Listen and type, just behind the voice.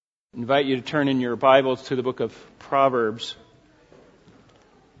I invite you to turn in your Bibles to the book of Proverbs.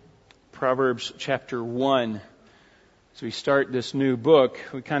 Proverbs chapter 1. As we start this new book,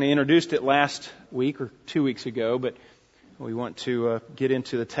 we kind of introduced it last week or 2 weeks ago, but we want to get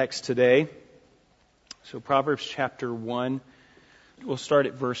into the text today. So Proverbs chapter 1, we'll start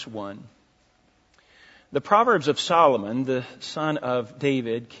at verse 1. The Proverbs of Solomon, the son of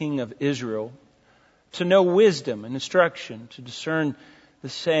David, king of Israel, to know wisdom and instruction, to discern the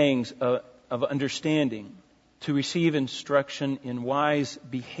sayings of understanding, to receive instruction in wise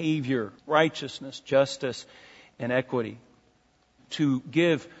behavior, righteousness, justice, and equity, to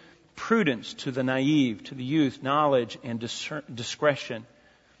give prudence to the naive, to the youth, knowledge and discretion.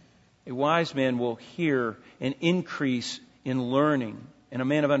 A wise man will hear an increase in learning, and a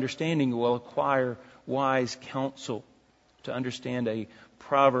man of understanding will acquire wise counsel, to understand a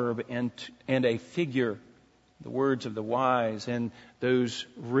proverb and a figure, the words of the wise and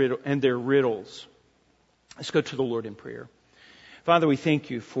their riddles. Let's go to the Lord in prayer. Father, we thank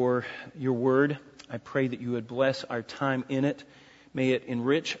you for your word. I pray that you would bless our time in it. May it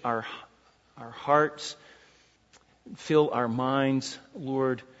enrich our hearts, fill our minds.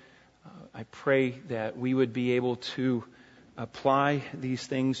 Lord, I pray that we would be able to apply these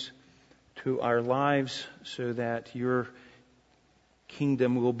things to our lives so that your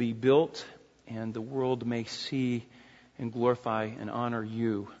kingdom will be built and the world may see and glorify and honor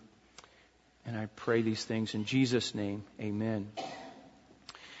you. And I pray these things in Jesus' name. Amen.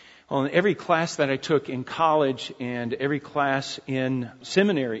 Well, in every class that I took in college and every class in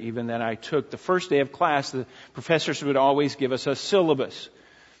seminary even that I took, the first day of class, the professors would always give us a syllabus.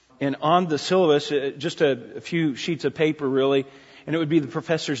 And on the syllabus, just a few sheets of paper really, and it would be the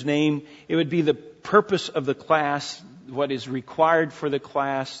professor's name. It would be the purpose of the class, what is required for the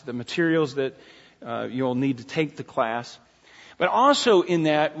class, the materials that you'll need to take the class. But also in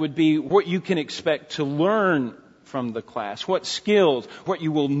that would be what you can expect to learn from the class, what skills, what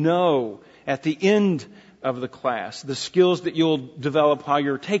you will know at the end of the class, the skills that you'll develop while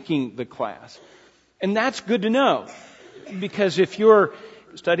you're taking the class. And that's good to know, because if you're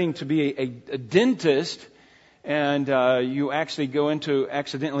studying to be a dentist, and you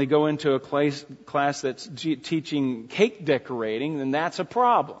accidentally go into a class that's teaching cake decorating, then that's a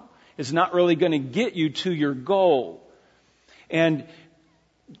problem. It's not really going to get you to your goal. And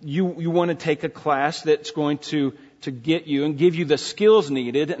you want to take a class that's going to get you and give you the skills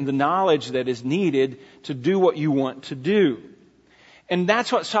needed and the knowledge that is needed to do what you want to do. And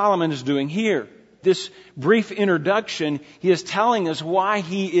that's what Solomon is doing here. This brief introduction, he is telling us why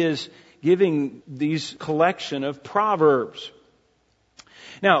he is giving these collection of proverbs.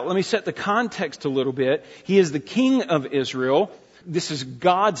 Now, let me set the context a little bit. He is the king of Israel. This is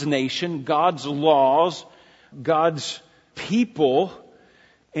God's nation, God's laws, God's people,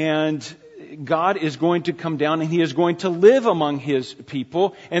 and God is going to come down and He is going to live among His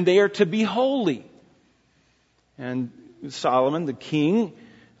people, and they are to be holy. And Solomon, the king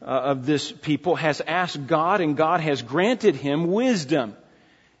of this people, has asked God, and God has granted him wisdom.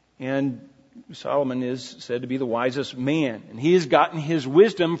 And Solomon is said to be the wisest man. And he has gotten his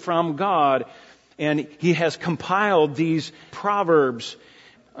wisdom from God. And he has compiled these proverbs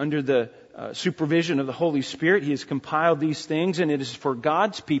under the supervision of the Holy Spirit. He has compiled these things, and it is for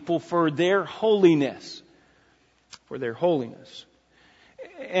God's people, for their holiness. For their holiness.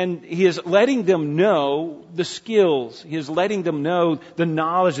 And he is letting them know the skills. He is letting them know the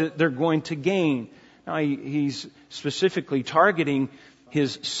knowledge that they're going to gain. Now, he's specifically targeting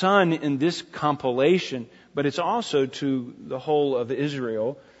his son in this compilation, but it's also to the whole of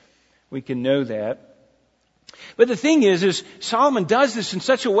Israel. We can know that. But the thing is Solomon does this in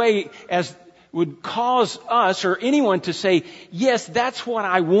such a way as would cause us or anyone to say, yes, that's what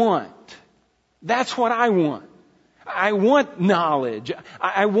I want. That's what I want. I want knowledge.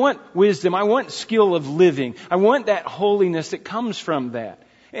 I want wisdom. I want skill of living. I want that holiness that comes from that.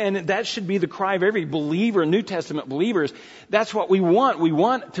 And that should be the cry of every believer, New Testament believers. That's what we want. We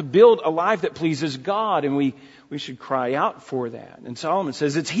want to build a life that pleases God, and we should cry out for that. And Solomon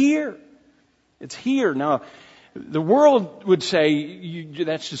says, it's here. It's here. Now, the world would say,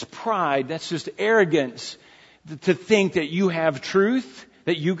 that's just pride. That's just arrogance to think that you have truth,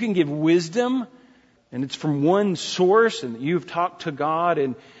 that you can give wisdom, and it's from one source, and that you've talked to God.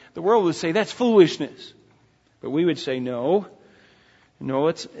 And the world would say, that's foolishness. But we would say, no,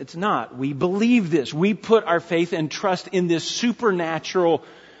 it's not. We believe this. We put our faith and trust in this supernatural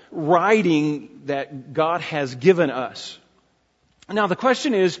writing that God has given us. Now the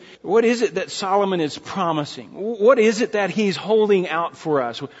question is, what is it that Solomon is promising? What is it that he's holding out for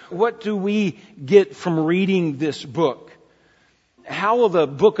us? What do we get from reading this book? How will the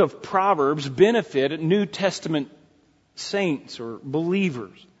book of Proverbs benefit New Testament saints or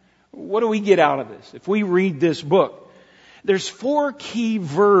believers? What do we get out of this if we read this book? There's 4 key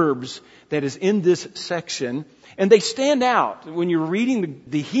verbs that is in this section, and they stand out when you're reading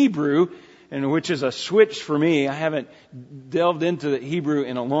the Hebrew, and which is a switch for me. I haven't delved into the Hebrew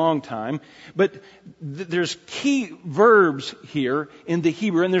in a long time, but there's key verbs here in the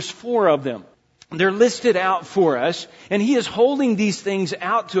Hebrew, and there's 4 of them. They're listed out for us, and he is holding these things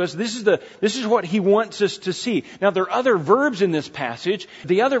out to us. This is what he wants us to see. Now, there are other verbs in this passage.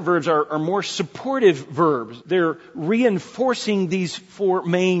 The other verbs are more supportive verbs. They're reinforcing these 4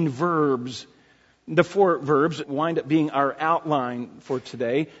 main verbs. The 4 verbs wind up being our outline for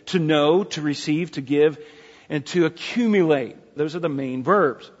today: to know, to receive, to give, and to accumulate. Those are the main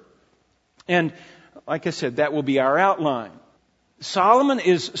verbs. And like I said, that will be our outline. Solomon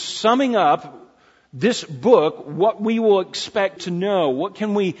is summing up this book, what we will expect to know. What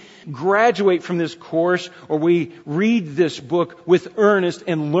can we graduate from this course, or we read this book with earnest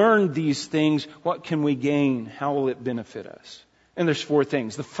and learn these things? What can we gain? How will it benefit us? And there's 4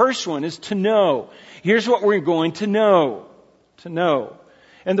 things. The first one is to know. Here's what we're going to know. To know.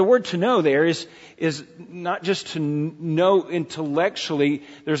 And the word to know there is not just to know intellectually.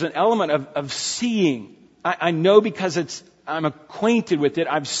 There's an element of seeing. I know because I'm acquainted with it.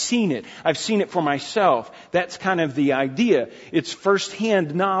 I've seen it. I've seen it for myself. That's kind of the idea. It's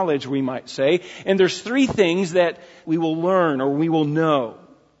first-hand knowledge, we might say. And there's 3 things that we will learn or we will know.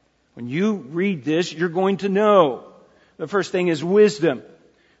 When you read this, you're going to know. The first thing is wisdom.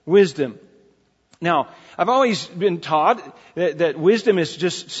 Wisdom. Now, I've always been taught that wisdom is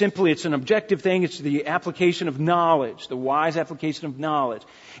just simply, it's an objective thing. It's the application of knowledge, the wise application of knowledge.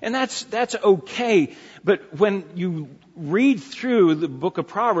 And that's okay. But when you read through the book of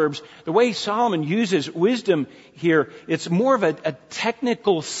Proverbs, the way Solomon uses wisdom here, it's more of a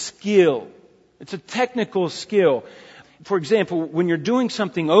technical skill. It's a technical skill. For example, when you're doing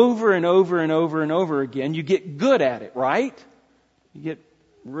something over and over and over and over again, you get good at it, right? You get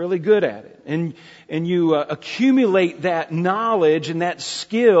really good at it. And you accumulate that knowledge and that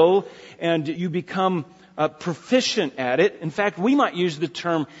skill, and you become proficient at it. In fact, we might use the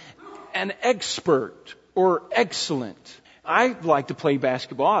term an expert or excellent. I like to play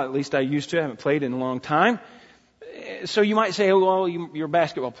basketball. At least I used to. I haven't played in a long time. So you might say, oh, well, you're a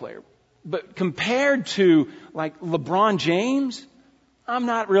basketball player. But compared to like LeBron James, I'm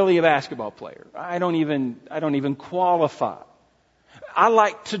not really a basketball player. I don't even qualify. I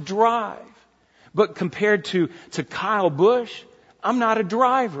like to drive. But compared to Kyle Busch, I'm not a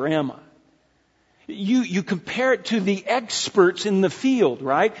driver, am I? You compare it to the experts in the field,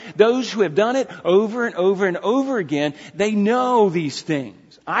 right? Those who have done it over and over and over again, they know these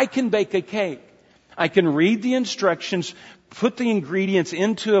things. I can bake a cake. I can read the instructions, put the ingredients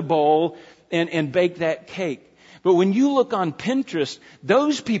into a bowl, and bake that cake. But when you look on Pinterest,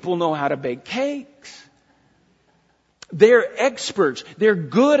 those people know how to bake cakes. They're experts. They're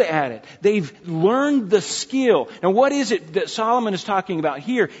good at it. They've learned the skill. Now, what is it that Solomon is talking about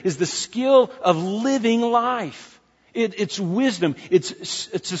here is the skill of living life. It's wisdom. It's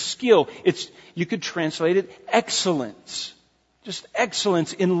a skill. You could translate it excellence. Just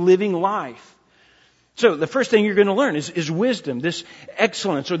excellence in living life. So the first thing you're going to learn is wisdom, this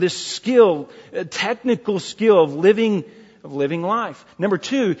excellence or this skill, technical skill of living life. Number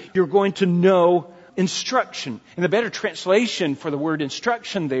 2, you're going to know instruction. And the better translation for the word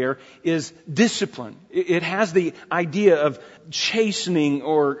instruction there is discipline. It has the idea of chastening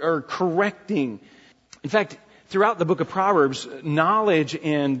or correcting. In fact, throughout the book of Proverbs, knowledge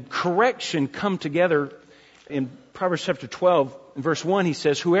and correction come together. In Proverbs chapter 12, in verse 1, he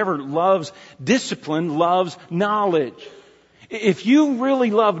says, whoever loves discipline loves knowledge. If you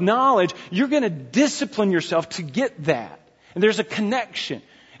really love knowledge, you're going to discipline yourself to get that. And there's a connection.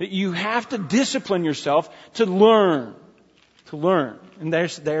 You have to discipline yourself to learn. To learn. And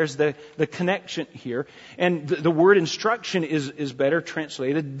there's the connection here. And the word instruction is better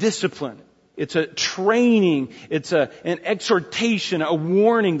translated discipline. It's a training. It's an exhortation, a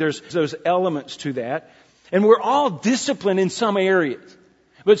warning. There's those elements to that. And we're all disciplined in some areas.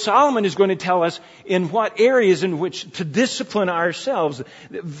 But Solomon is going to tell us in what areas in which to discipline ourselves,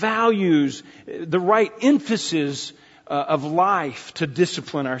 values, the right emphasis of life to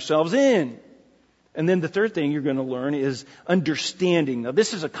discipline ourselves in. And then the third thing you're going to learn is understanding. Now,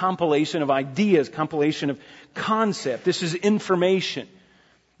 this is a compilation of ideas, compilation of concept. This is information.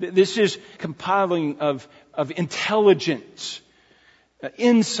 This is compiling of intelligence.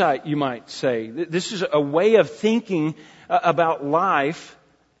 Insight, you might say. This is a way of thinking about life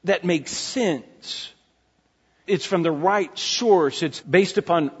that makes sense. It's from the right source. It's based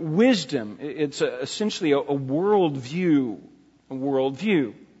upon wisdom. It's essentially a worldview. A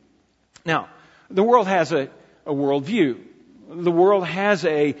worldview. Now, the world has a worldview. The world has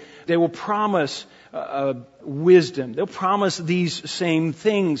they will promise wisdom. They'll promise these same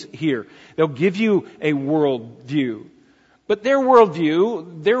things here. They'll give you a worldview. But their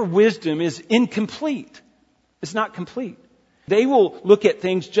worldview, their wisdom is incomplete. It's not complete. They will look at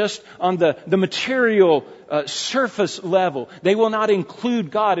things just on the material surface level. They will not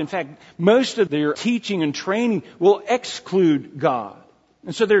include God. In fact, most of their teaching and training will exclude God.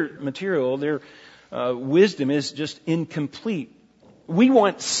 And so their material, their wisdom is just incomplete. We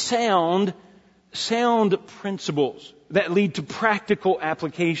want sound principles that lead to practical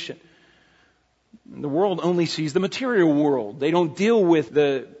application. The world only sees the material world. They don't deal with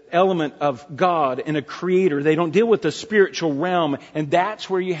the element of God and a creator. They don't deal with the spiritual realm, and that's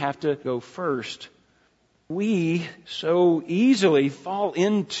where you have to go first. We so easily fall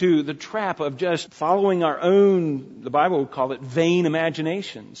into the trap of just following our own, the Bible would call it vain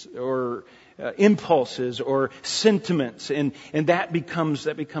imaginations or impulses or sentiments, and that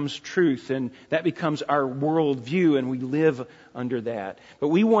becomes truth, and that becomes our worldview, and we live under that. But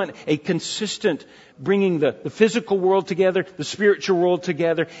we want a consistent bringing the physical world together, the spiritual world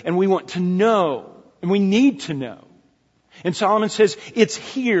together, and we want to know, and we need to know. And Solomon says, it's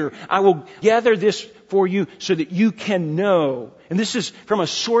here. I will gather this for you so that you can know. And this is from a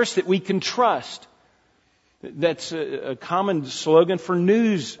source that we can trust. That's a common slogan for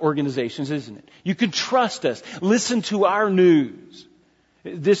news organizations, isn't it? You can trust us. Listen to our news.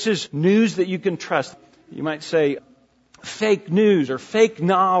 This is news that you can trust. You might say fake news or fake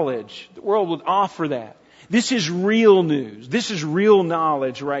knowledge. The world would offer that. This is real news. This is real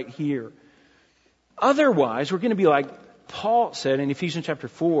knowledge right here. Otherwise, we're going to be like Paul said in Ephesians chapter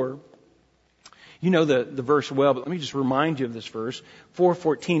 4. You know the verse well, but let me just remind you of this verse.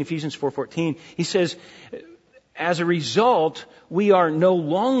 4:14, Ephesians 4:14. He says, as a result, we are no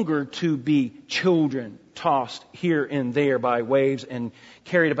longer to be children, tossed here and there by waves and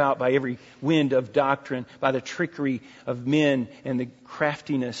carried about by every wind of doctrine, by the trickery of men and the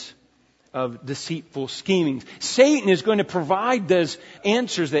craftiness of deceitful schemings. Satan is going to provide those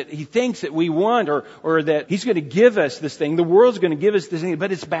answers that he thinks that we want, or that he's going to give us this thing. The world's going to give us this thing,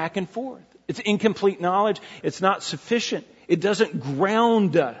 but it's back and forth. It's incomplete knowledge. It's not sufficient. It doesn't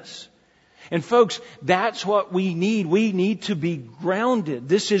ground us. And folks, that's what we need. We need to be grounded.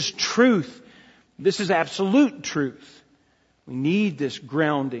 This is truth. This is absolute truth. We need this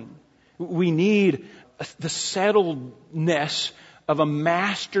grounding. We need the settledness of a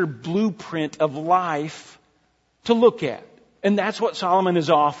master blueprint of life to look at. And that's what Solomon is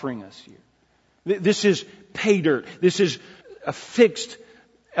offering us here. This is pay dirt. This is a fixed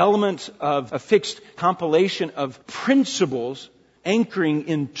element of a fixed compilation of principles anchoring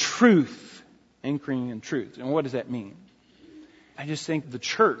in truth. Anchoring in truth. And what does that mean? I just think the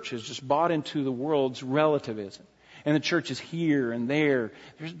church has just bought into the world's relativism. And the church is here and there.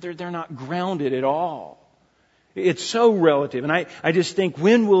 They're not grounded at all. It's so relative. And I just think,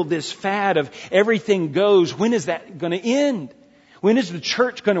 when will this fad of everything goes, when is that going to end? When is the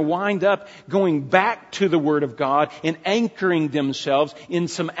church going to wind up going back to the Word of God and anchoring themselves in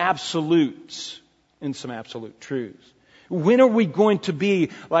some absolutes, in some absolute truths? When are we going to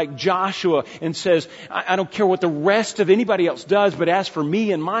be like Joshua and says, I don't care what the rest of anybody else does, but as for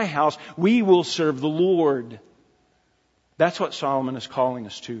me and my house, we will serve the Lord. That's what Solomon is calling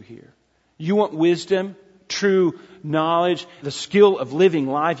us to here. You want wisdom, true knowledge, the skill of living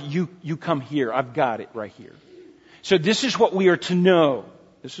life, you come here. I've got it right here. So this is what we are to know.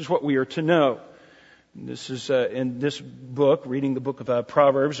 This is what we are to know. This is in this book, reading the book of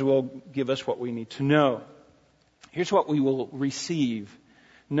Proverbs, will give us what we need to know. Here's what we will receive.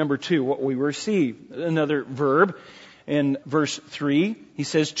 Number 2, what we receive. Another verb in verse 3. He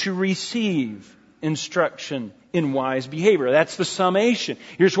says to receive instruction in wise behavior. That's the summation.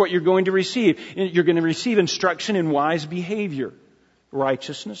 Here's what you're going to receive. You're going to receive instruction in wise behavior.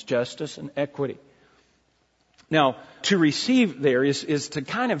 Righteousness, justice, and equity. Now, to receive there is to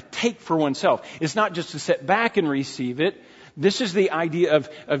kind of take for oneself. It's not just to sit back and receive it. This is the idea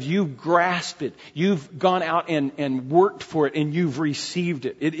of you've grasped it. You've gone out and worked for it, and you've received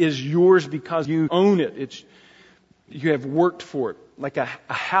it. It is yours because you own it. You have worked for it. Like a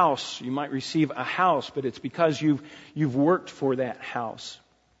house, you might receive a house, but it's because you've worked for that house.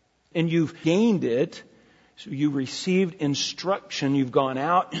 And you've gained it. So you received instruction. You've gone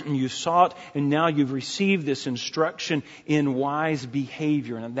out and you sought, and now you've received this instruction in wise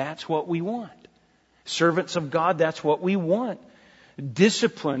behavior. And that's what we want. Servants of God, that's what we want.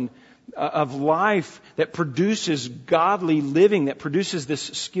 Discipline of life that produces godly living, that produces this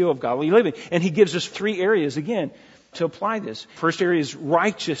skill of godly living. And he gives us 3 areas, again, to apply this. First area is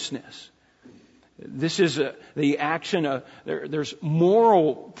righteousness. This is the action. There's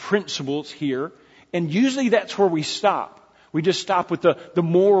moral principles here, and usually that's where we stop. We just stop with the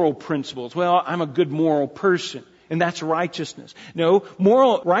moral principles. Well, I'm a good moral person, and that's righteousness. No,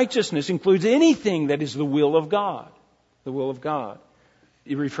 moral righteousness includes anything that is the will of God. The will of God.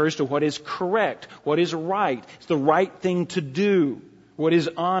 It refers to what is correct, what is right. It's the right thing to do, what is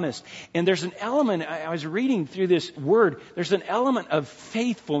honest. And there's an element, I was reading through this word, there's an element of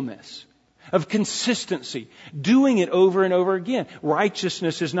faithfulness, of consistency, doing it over and over again.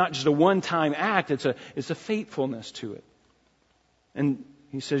 Righteousness is not just a one-time act, it's a faithfulness to it. And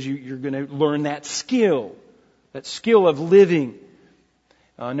he says you're going to learn that skill of living.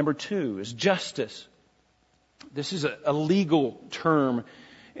 Number 2 is justice. This is a legal term,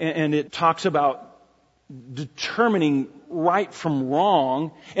 and it talks about determining right from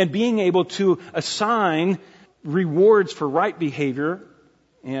wrong and being able to assign rewards for right behavior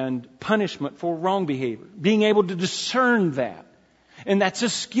and punishment for wrong behavior. Being able to discern that. And that's a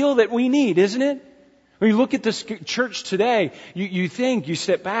skill that we need, isn't it? When you look at this church today, you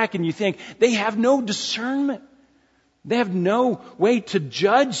step back and you think, they have no discernment. They have no way to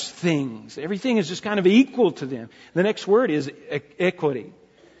judge things. Everything is just kind of equal to them. The next word is equity.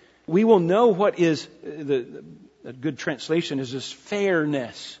 We will know what is, a good translation is this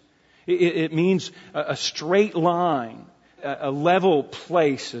fairness. It means a straight line, a level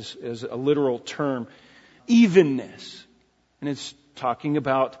place is a literal term. Evenness. And it's talking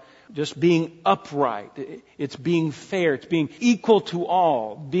about just being upright. It's being fair. It's being equal to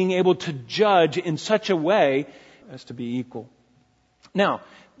all. Being able to judge in such a way as to be equal. Now,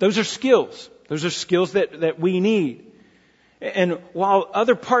 those are skills. Those are skills that we need. And while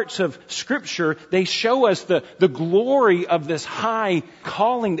other parts of Scripture, they show us the glory of this high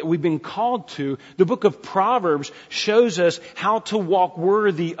calling that we've been called to, the book of Proverbs shows us how to walk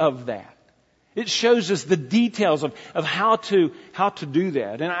worthy of that. It shows us the details of how to do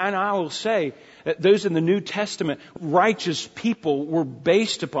that. And I will say that those in the New Testament, righteous people were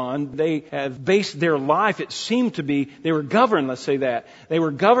based upon, they have based their life, it seemed to be, they were governed, let's say that. They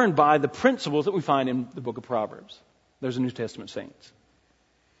were governed by the principles that we find in the book of Proverbs. Those are New Testament saints.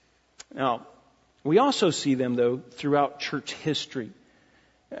 Now, we also see them, though, throughout church history.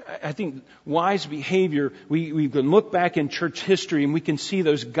 I think wise behavior, we can look back in church history and we can see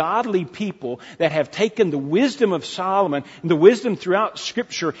those godly people that have taken the wisdom of Solomon and the wisdom throughout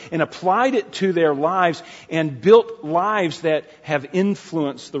Scripture and applied it to their lives and built lives that have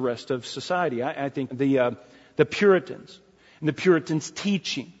influenced the rest of society. I think the Puritans and the Puritans'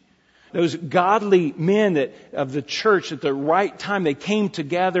 teaching. Those godly men of the church at the right time, they came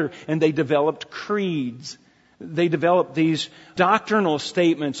together and they developed creeds. They developed these doctrinal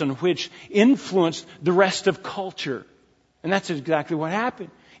statements on which influenced the rest of culture. And that's exactly what happened.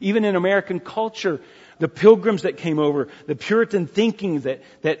 Even in American culture, the Pilgrims that came over, the Puritan thinking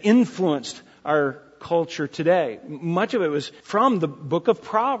that influenced our culture today, much of it was from the book of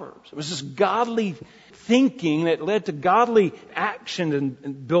Proverbs. It was this godly thinking that led to godly action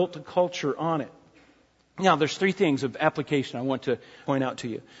and built a culture on it. Now, there's 3 things of application I want to point out to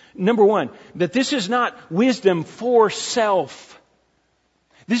you. Number 1, that this is not wisdom for self.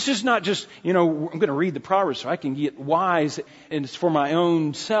 This is not just, I'm going to read the Proverbs so I can get wise and it's for my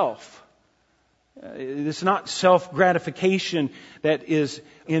own self. It's not self-gratification that is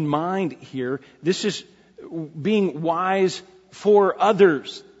in mind here. This is being wise for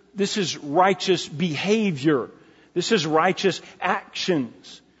others. This is righteous behavior. This is righteous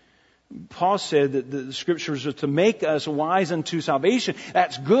actions. Paul said that the Scriptures are to make us wise unto salvation.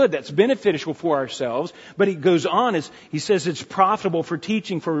 That's good. That's beneficial for ourselves. But he goes on, he says it's profitable for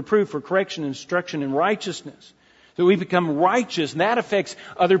teaching, for reproof, for correction, instruction in righteousness. So we become righteous, and that affects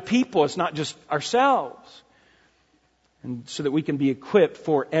other people. It's not just ourselves. And so that we can be equipped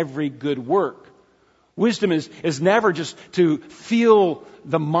for every good work. Wisdom is never just to feel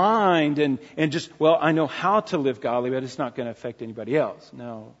the mind and just, I know how to live godly, but it's not going to affect anybody else.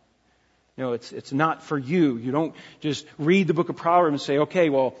 No. No, it's not for you. You don't just read the book of Proverbs and say, okay,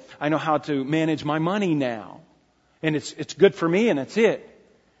 I know how to manage my money now. And it's good for me and that's it.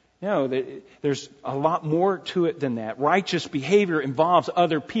 No, there's a lot more to it than that. Righteous behavior involves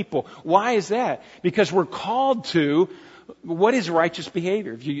other people. Why is that? Because we're called to, what is righteous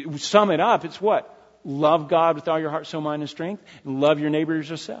behavior? If you sum it up, it's what? Love God with all your heart, soul, mind, and strength. And love your neighbor as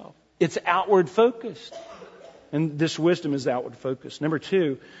yourself. It's outward focused. And this wisdom is outward focused. Number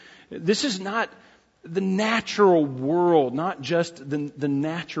 2, this is not the natural world, not just the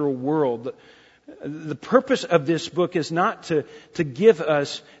natural world. The purpose of this book is not to give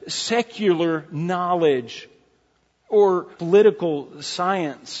us secular knowledge or political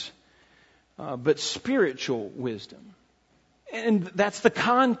science, but spiritual wisdom. And that's the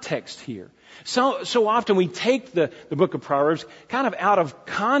context here. So often we take the book of Proverbs kind of out of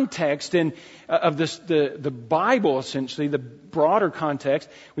context and of the Bible, essentially, the broader context.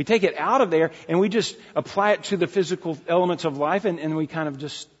 We take it out of there and we just apply it to the physical elements of life, and we kind of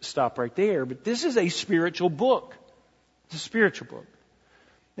just stop right there. But this is a spiritual book. It's a spiritual book.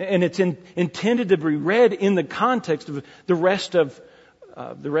 And it's intended to be read in the context of the rest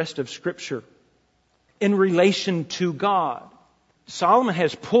of Scripture in relation to God. Solomon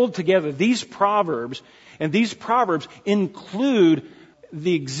has pulled together these Proverbs, and these Proverbs include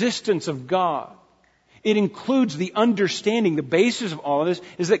the existence of God. It includes the understanding, the basis of all of this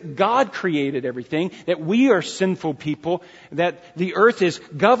is that God created everything, that we are sinful people, that the earth is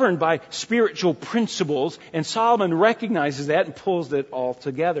governed by spiritual principles, and Solomon recognizes that and pulls it all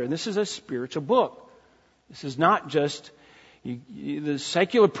together. And this is a spiritual book. This is not just, the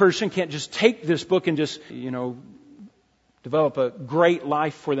secular person can't just take this book and just, develop a great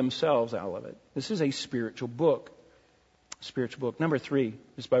life for themselves out of it. This is a spiritual book. Spiritual book. Number 3,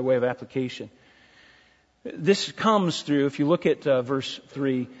 just by way of application. This comes through, if you look at verse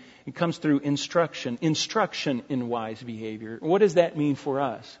 3, it comes through instruction. Instruction in wise behavior. What does that mean for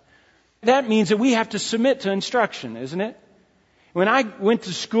us? That means that we have to submit to instruction, isn't it? When I went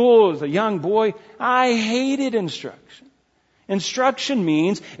to school as a young boy, I hated instruction. Instruction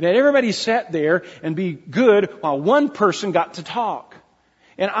means that everybody sat there and be good while one person got to talk.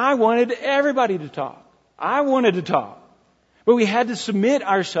 And I wanted everybody to talk. I wanted to talk. But we had to submit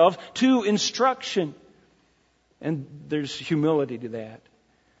ourselves to instruction. And there's humility to that.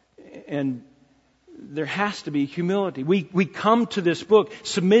 And there has to be humility. We come to this book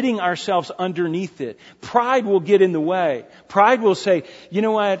submitting ourselves underneath it. Pride will get in the way. Pride will say, you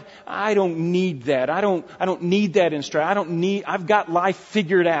know what? I don't need that. I don't need that instruction. I've got life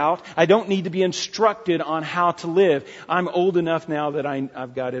figured out. I don't need to be instructed on how to live. I'm old enough now that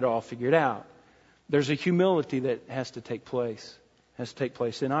I've got it all figured out. There's a humility that has to take place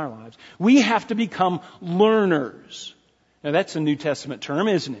in our lives. We have to become learners. Now that's a New Testament term,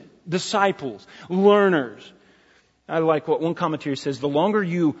 isn't it? Disciples, learners. I like what one commentator says, the longer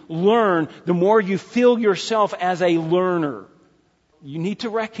you learn, the more you feel yourself as a learner. You need to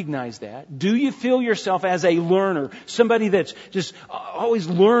recognize that. Do you feel yourself as a learner? Somebody that's just always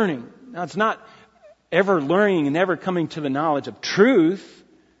learning. Now it's not ever learning and never coming to the knowledge of truth,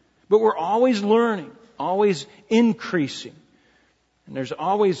 but we're always learning, always increasing. And there's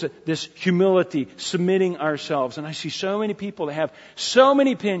always this humility, submitting ourselves. And I see so many people that have so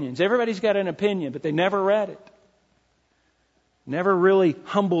many opinions. Everybody's got an opinion, but they never read it. Never really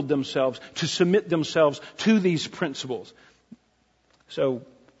humbled themselves to submit themselves to these principles. So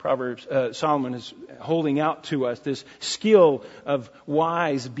Solomon is holding out to us this skill of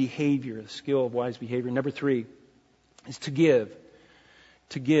wise behavior. The skill of wise behavior. Number 3 is to give.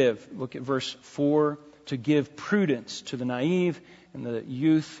 To give. Look at verse 4. To give prudence to the naive and the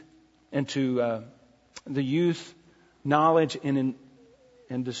youth, and to the youth knowledge and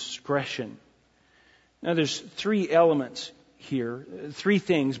discretion. Now there's 3 elements here, 3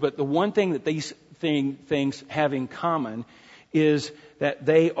 things, but the one thing that these things have in common is that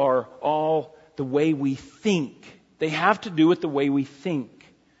they are all the way we think. They have to do with the way we think.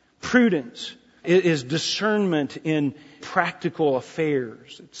 Prudence is discernment in practical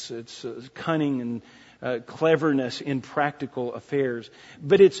affairs. It's cunning and cleverness in practical affairs.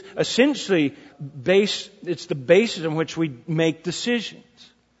 But it's essentially it's the basis on which we make decisions.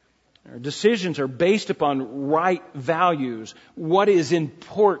 Our decisions are based upon right values, what is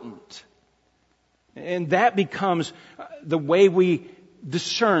important. And that becomes the way we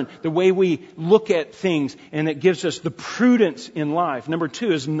discern, the way we look at things, and it gives us the prudence in life. Number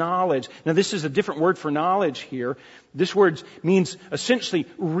 2 is knowledge. Now this is a different word for knowledge here. This word means essentially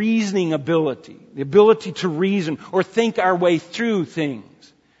reasoning ability, the ability to reason or think our way through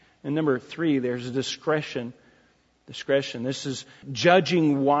things. And number 3, there's discretion. Discretion. This is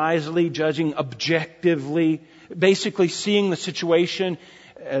judging wisely, judging objectively, basically seeing the situation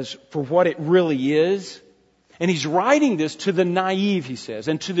as for what it really is. And he's writing this to the naive, he says,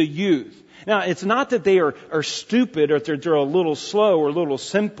 and to the youth. Now, it's not that they are stupid or they're a little slow or a little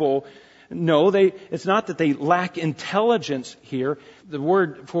simple. No, it's not that they lack intelligence here. The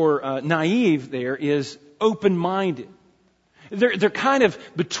word for naive there is open-minded. They're kind of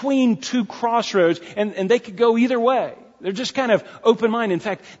between 2 crossroads, and they could go either way. They're just kind of open-minded. In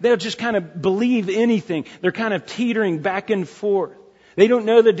fact, they'll just kind of believe anything. They're kind of teetering back and forth. They don't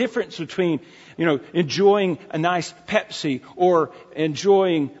know the difference between, enjoying a nice Pepsi or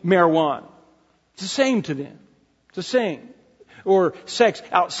enjoying marijuana. It's the same to them. It's the same. Or sex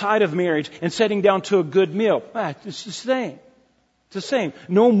outside of marriage and sitting down to a good meal. It's the same. It's the same.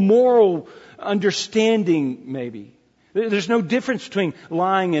 No moral understanding, maybe. There's no difference between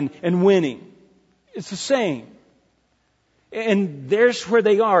lying and winning. It's the same. And there's where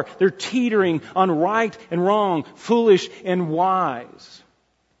they are. They're teetering on right and wrong, foolish and wise.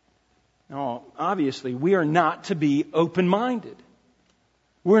 Now, obviously, we are not to be open-minded.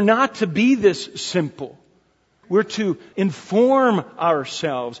 We're not to be this simple. We're to inform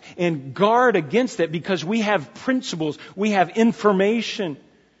ourselves and guard against it because we have principles, we have information,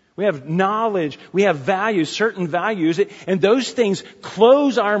 we have knowledge, we have values, certain values, and those things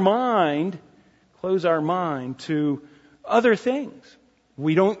close our mind to other things.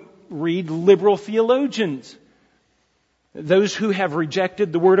 We don't read liberal theologians. Those who have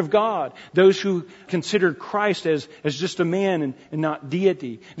rejected the Word of God. Those who consider Christ as just a man and not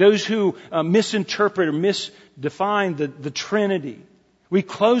deity. Those who misinterpret or misdefine the Trinity. We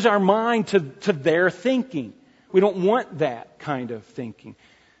close our mind to their thinking. We don't want that kind of thinking.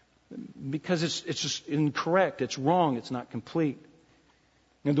 Because it's just incorrect. It's wrong. It's not complete.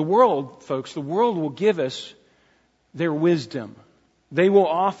 And the world, folks, the world will give us their wisdom. They will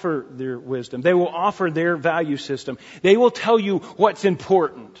offer their wisdom. They will offer their value system. They will tell you what's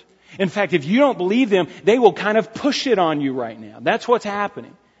important. In fact, if you don't believe them, they will kind of push it on you right now. That's what's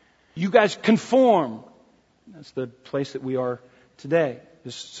happening. You guys conform. That's the place that we are today.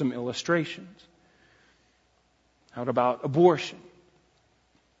 Just some illustrations. How about abortion?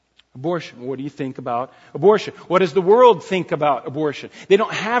 Abortion. What do you think about abortion? What does the world think about abortion? They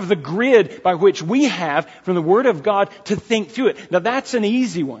don't have the grid by which we have from the Word of God to think through it. Now that's an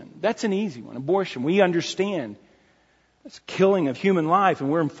easy one. That's an easy one. Abortion. We understand. It's killing of human life,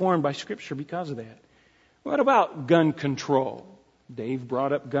 and we're informed by Scripture because of that. What about gun control? Dave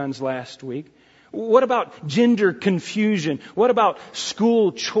brought up guns last week. What about gender confusion? What about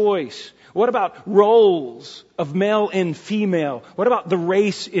school choice? What about roles of male and female? What about the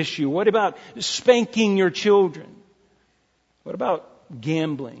race issue? What about spanking your children? What about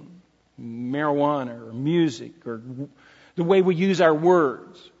gambling, marijuana, or music, or the way we use our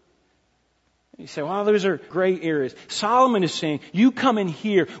words? You say, well, those are gray areas. Solomon is saying, you come in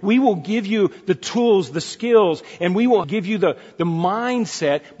here, we will give you the tools, the skills, and we will give you the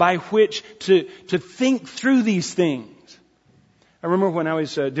mindset by which to think through these things. I remember when I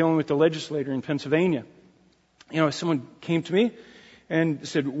was dealing with the legislator in Pennsylvania, someone came to me and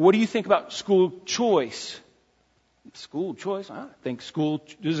said, what do you think about school choice? School choice? I think school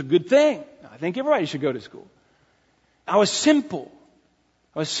is a good thing. I think everybody should go to school. I was simple.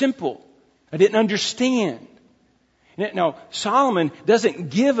 I didn't understand. Now, Solomon doesn't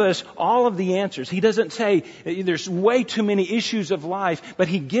give us all of the answers. He doesn't say there's way too many issues of life, but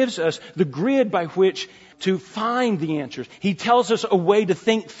he gives us the grid by which to find the answers. He tells us a way to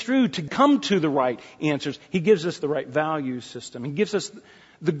think through to come to the right answers. He gives us the right value system. He gives us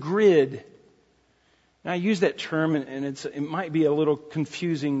the grid. Now, I use that term, and it might be a little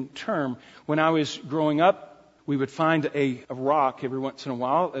confusing term. When I was growing up, we would find a rock every once in a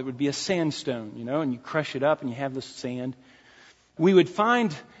while. It would be a sandstone, and you crush it up and you have the sand. We would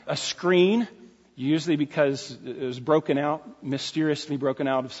find a screen, usually because it was mysteriously broken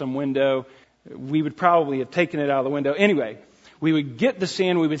out of some window. We would probably have taken it out of the window. Anyway, we would get the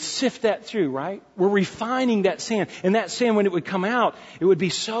sand, we would sift that through, right? We're refining that sand. And that sand, when it would come out, it would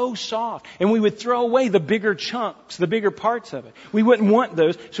be so soft. And we would throw away the bigger chunks, the bigger parts of it. We wouldn't want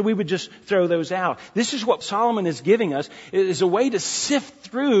those, so we would just throw those out. This is what Solomon is giving us, is a way to sift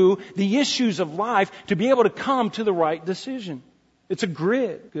through the issues of life to be able to come to the right decision. It's a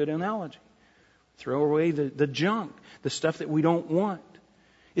grid, good analogy. Throw away the junk, the stuff that we don't want.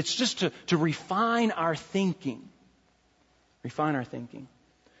 It's just to refine our thinking. Refine our thinking.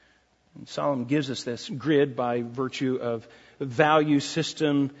 And Solomon gives us this grid by virtue of value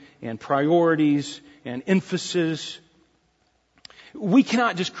system and priorities and emphasis. We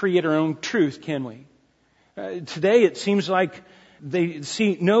cannot just create our own truth, can we? Today it seems like they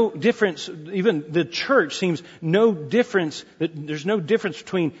see no difference, even the church seems no difference, that there's no difference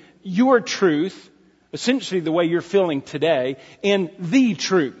between your truth, essentially the way you're feeling today, and the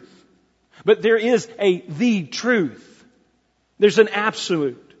truth. But there is the truth. There's an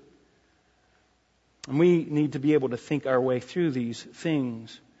absolute. And we need to be able to think our way through these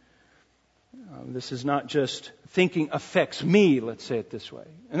things. This is not just thinking affects me, let's say it this way.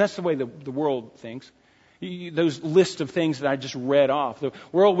 And that's the way the world thinks. Those list of things that I just read off. The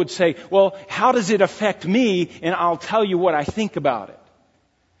world would say, well, how does it affect me? And I'll tell you what I think about it.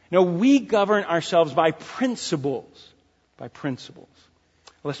 No, we govern ourselves by principles. By principles.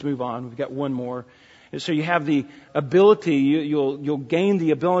 Let's move on. We've got one more. So you have the ability, you'll gain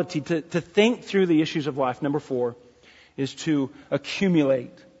the ability to think through the issues of life. Number 4 is to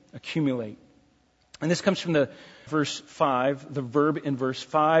accumulate. Accumulate. And this comes from the verse 5, the verb in verse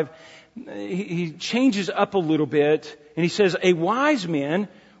 5. He changes up a little bit and he says, a wise man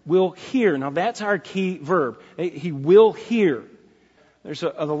will hear. Now that's our key verb. He will hear. There's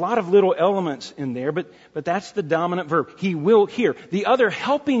a lot of little elements in there, but that's the dominant verb. He will hear. The other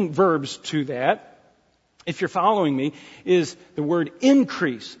helping verbs to that, if you're following me, is the word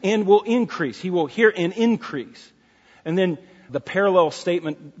increase. And will increase. He will hear and increase. And then the parallel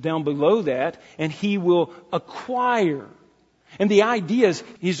statement down below that, and he will acquire. And the idea is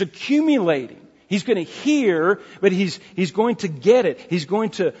he's accumulating. He's going to hear, but he's going to get it. He's going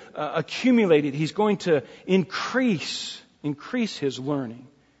to accumulate it. He's going to increase his learning.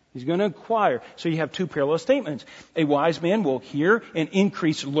 He's going to acquire. So you have two parallel statements. A wise man will hear and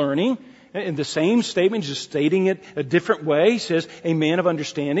increase learning. In the same statement, just stating it a different way, he says, a man of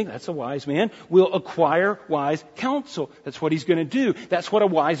understanding, that's a wise man, will acquire wise counsel. That's what he's going to do. That's what a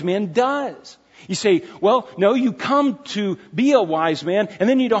wise man does. You say, well, no, you come to be a wise man and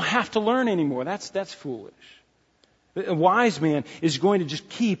then you don't have to learn anymore. That's foolish. A wise man is going to just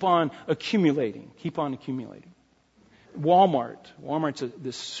keep on accumulating. Keep on accumulating. Walmart's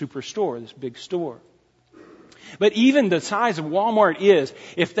this superstore, this big store. But even the size of Walmart is,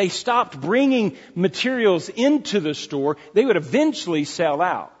 if they stopped bringing materials into the store, they would eventually sell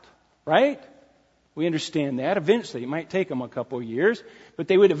out. Right? We understand that. Eventually. It might take them a couple of years, but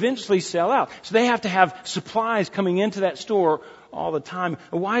they would eventually sell out. So they have to have supplies coming into that store all the time.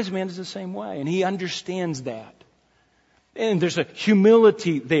 A wise man is the same way, and he understands that. And there's a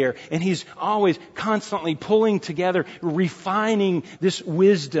humility there, and he's always constantly pulling together, refining this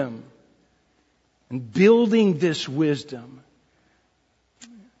wisdom. And building this wisdom.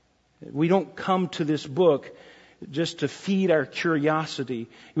 We don't come to this book just to feed our curiosity.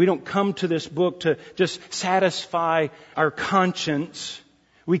 We don't come to this book to just satisfy our conscience.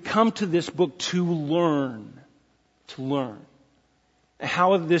 We come to this book to learn. To learn.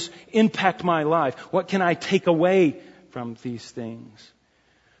 How will this impact my life? What can I take away from these things?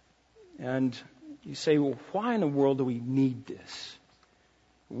 And you say, well, why in the world do we need this?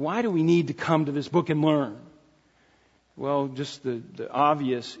 Why do we need to come to this book and learn? Well, just the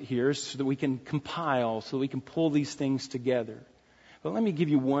obvious here is so that we can compile, so that we can pull these things together. But let me give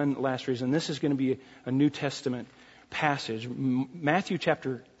you one last reason. This is going to be a New Testament passage. Matthew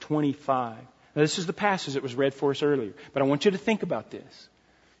chapter 25. Now, this is the passage that was read for us earlier. But I want you to think about this.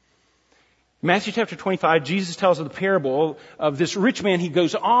 Matthew chapter 25, Jesus tells of the parable of this rich man. He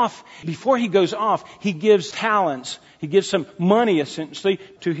goes off. Before he goes off, he gives talents. He gives some money, essentially,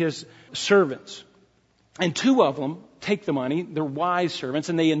 to his servants. And 2 of them take the money. They're wise servants,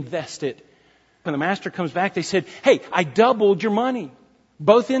 and they invest it. When the master comes back, they said, hey, I doubled your money.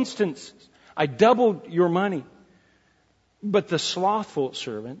 Both instances. I doubled your money. But the slothful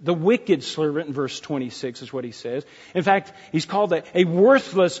servant, the wicked servant in verse 26 is what he says. In fact, he's called a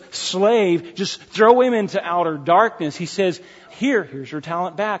worthless slave. Just throw him into outer darkness. He says, here's your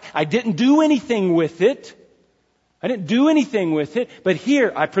talent back. I didn't do anything with it. But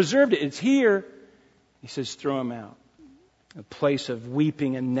here, I preserved it. It's here. He says, throw him out. A place of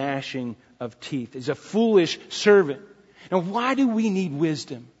weeping and gnashing of teeth. He's a foolish servant. Now, why do we need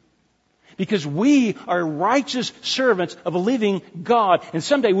wisdom? Because we are righteous servants of a living God. And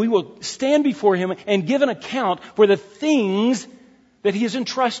someday we will stand before Him and give an account for the things that He has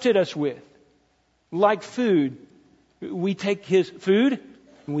entrusted us with. Like food. We take His food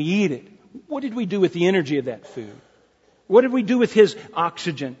and we eat it. What did we do with the energy of that food? What did we do with His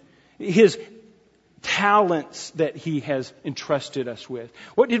oxygen? His talents that He has entrusted us with?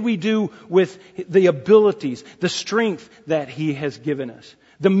 What did we do with the abilities, the strength that He has given us?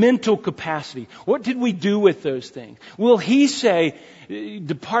 The mental capacity. What did we do with those things? Will He say,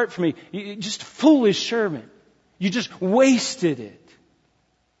 depart from me, you just foolish servant. You just wasted it.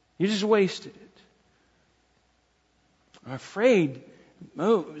 You just wasted it. I'm afraid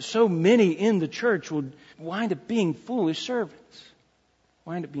so many in the church will wind up being foolish servants.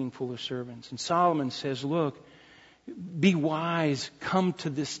 And Solomon says, look, be wise. Come to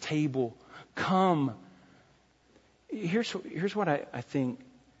this table. Come. Here's what I think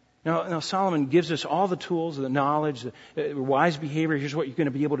Now Solomon gives us all the tools, the knowledge, the wise behavior. Here's what you're going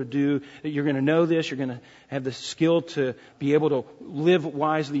to be able to do. You're going to know this. You're going to have the skill to be able to live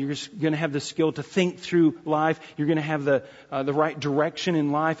wisely. You're going to have the skill to think through life. You're going to have the right direction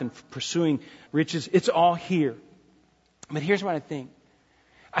in life and pursuing riches. It's all here. But here's what I think.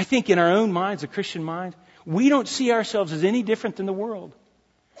 I think in our own minds, the Christian mind, we don't see ourselves as any different than the world.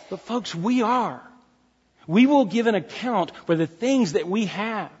 But folks, we are. We will give an account for the things that we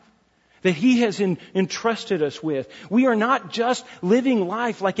have, that He has entrusted us with. We are not just living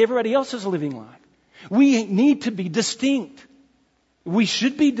life like everybody else is living life. We need to be distinct. We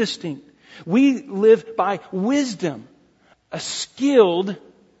should be distinct. We live by wisdom, a skilled,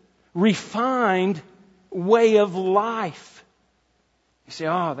 refined way of life. You say,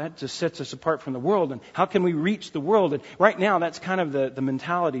 oh, that just sets us apart from the world. And how can we reach the world? And right now, that's kind of the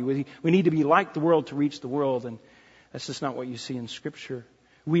mentality. We need to be like the world to reach the world. And that's just not what you see in Scripture.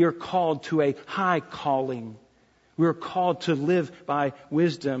 We are called to a high calling. We are called to live by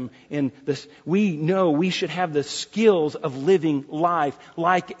wisdom. And this, we know we should have the skills of living life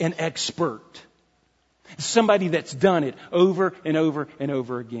like an expert. Somebody that's done it over and over and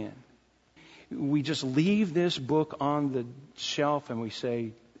over again. We just leave this book on the shelf and we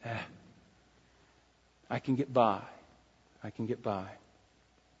say, I can get by. I can get by.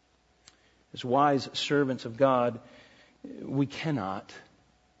 As wise servants of God, we cannot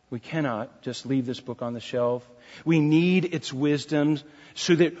just leave this book on the shelf. We need its wisdom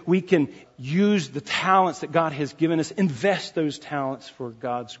so that we can use the talents that God has given us, invest those talents for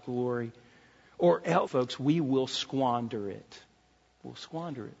God's glory. Or else, folks, we will squander it. We'll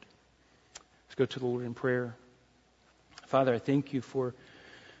squander it. Let's go to the Lord in prayer. Father, I thank You for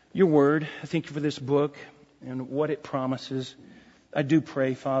Your Word. I thank You for this book and what it promises. I do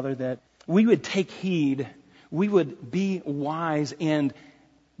pray, Father, that we would take heed. We would be wise and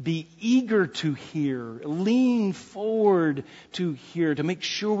be eager to hear, lean forward to hear, to make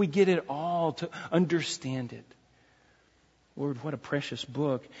sure we get it all, to understand it. Lord, what a precious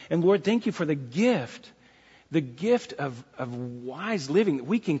book. And Lord, thank You for the gift of wise living, that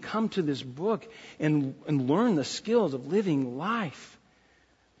we can come to this book and learn the skills of living life.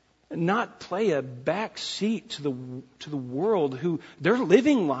 And not play a back seat to the world who they're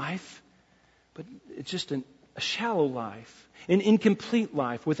living life, but it's just a shallow life, an incomplete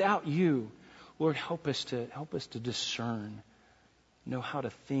life without You. Lord, help us to discern, know how to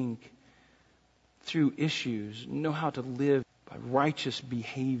think through issues, know how to live by righteous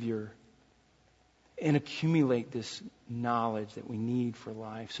behavior, and accumulate this knowledge that we need for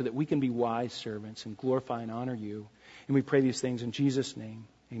life so that we can be wise servants and glorify and honor You. And we pray these things in Jesus' name.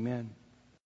 Amen.